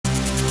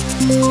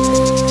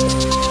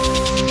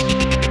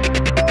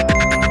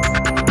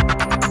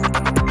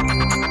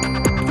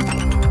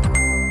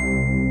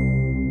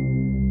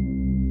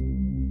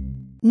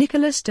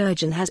Nicola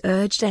Sturgeon has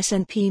urged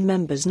SNP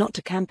members not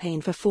to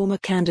campaign for former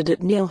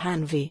candidate Mr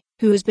Hanvey,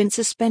 who has been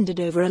suspended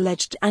over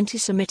alleged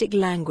anti-Semitic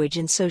language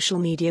in social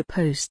media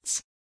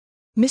posts.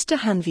 Mr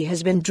Hanvey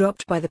has been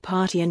dropped by the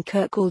party in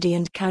Kirkcaldy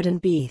and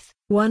Cowdenbeath,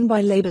 won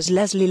by Labour's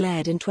Lesley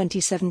Laird in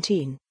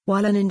 2017,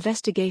 while an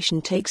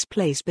investigation takes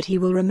place, but he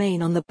will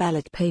remain on the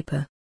ballot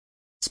paper.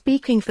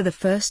 Speaking for the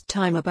first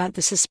time about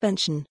the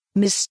suspension,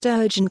 Ms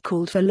Sturgeon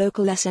called for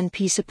local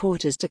SNP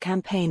supporters to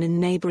campaign in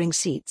neighbouring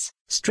seats,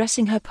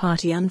 stressing her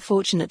party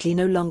unfortunately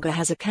no longer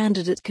has a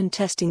candidate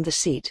contesting the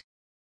seat.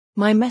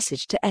 "My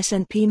message to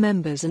SNP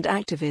members and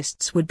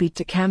activists would be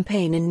to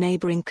campaign in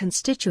neighbouring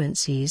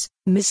constituencies,"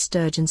 Ms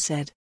Sturgeon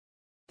said.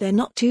 "They're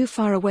not too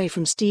far away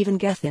from Stephen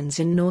Gethins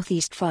in North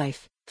East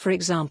Fife, for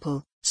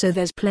example, so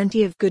there's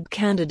plenty of good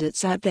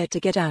candidates out there to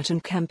get out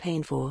and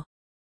campaign for."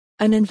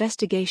 An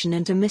investigation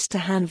into Mr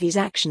Hanvey's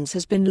actions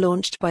has been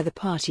launched by the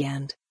party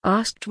and,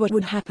 asked what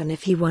would happen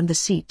if he won the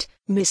seat,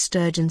 Ms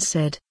Sturgeon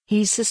said,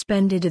 "He's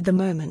suspended at the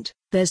moment,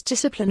 there's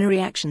disciplinary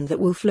action that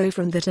will flow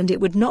from that, and it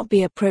would not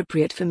be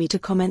appropriate for me to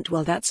comment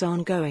while that's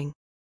ongoing."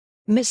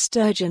 Ms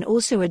Sturgeon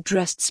also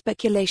addressed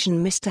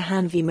speculation Mr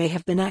Hanvey may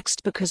have been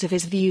axed because of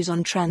his views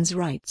on trans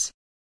rights.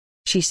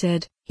 She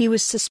said, "He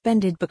was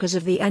suspended because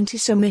of the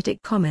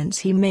anti-Semitic comments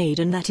he made,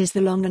 and that is the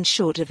long and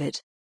short of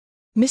it."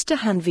 Mr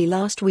Hanvey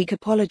last week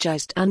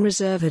apologised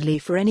unreservedly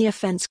for any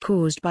offence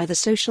caused by the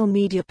social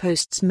media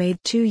posts made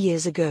 2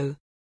 years ago.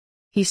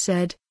 He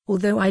said,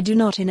 "Although I do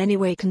not in any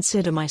way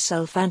consider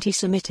myself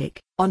anti-Semitic,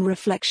 on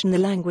reflection the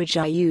language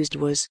I used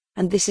was,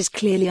 and this is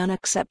clearly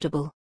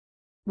unacceptable."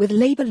 With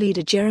Labour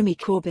leader Jeremy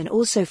Corbyn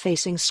also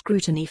facing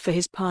scrutiny for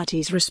his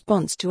party's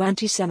response to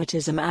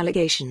anti-Semitism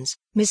allegations,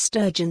 Ms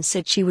Sturgeon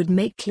said she would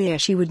make clear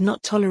she would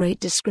not tolerate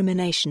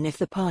discrimination if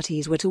the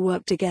parties were to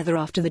work together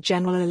after the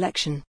general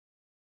election.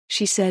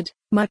 She said,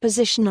 "My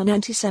position on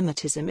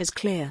anti-Semitism is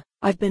clear.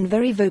 I've been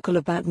very vocal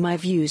about my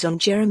views on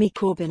Jeremy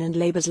Corbyn and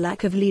Labour's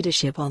lack of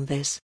leadership on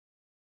this.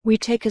 We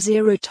take a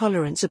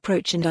zero-tolerance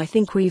approach, and I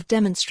think we've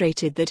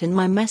demonstrated that in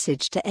my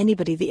message to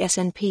anybody the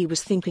SNP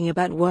was thinking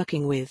about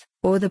working with,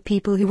 or the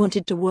people who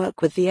wanted to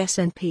work with the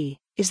SNP,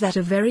 is that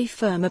a very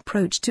firm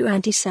approach to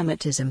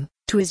anti-Semitism,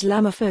 to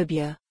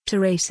Islamophobia, to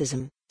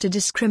racism, to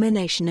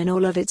discrimination in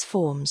all of its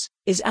forms,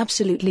 is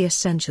absolutely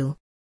essential."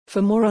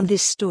 For more on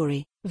this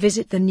story,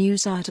 visit the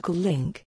news article link.